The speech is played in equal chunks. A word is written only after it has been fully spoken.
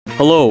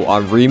Hello,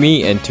 I'm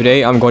Reemii, and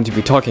today I'm going to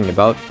be talking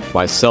about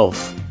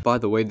myself. By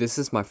the way, this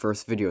is my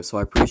first video, so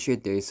I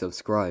appreciate that you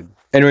subscribe.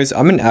 Anyways,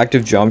 I'm an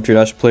active Geometry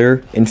Dash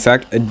player, in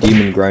fact, a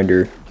demon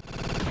grinder.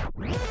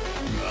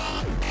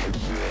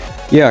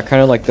 Yeah,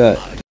 kinda like that.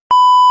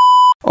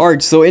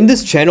 Alright, so in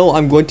this channel,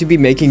 I'm going to be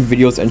making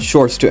videos and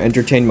shorts to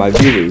entertain my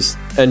viewers.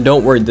 And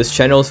don't worry, this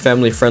channel is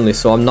family friendly,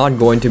 so I'm not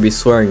going to be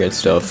swearing and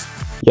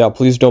stuff. Yeah,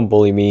 please don't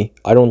bully me.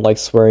 I don't like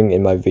swearing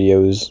in my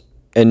videos.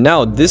 And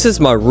now, this is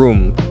my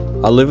room.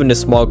 I live in a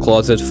small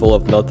closet full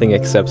of nothing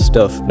except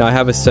stuff. Now I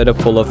have a setup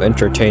full of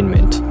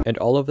entertainment. And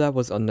all of that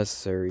was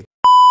unnecessary.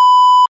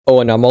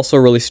 Oh, and I'm also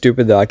really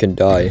stupid that I can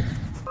die.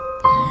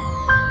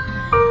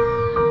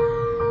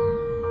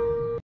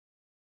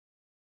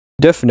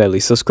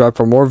 Definitely subscribe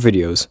for more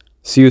videos.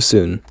 See you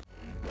soon.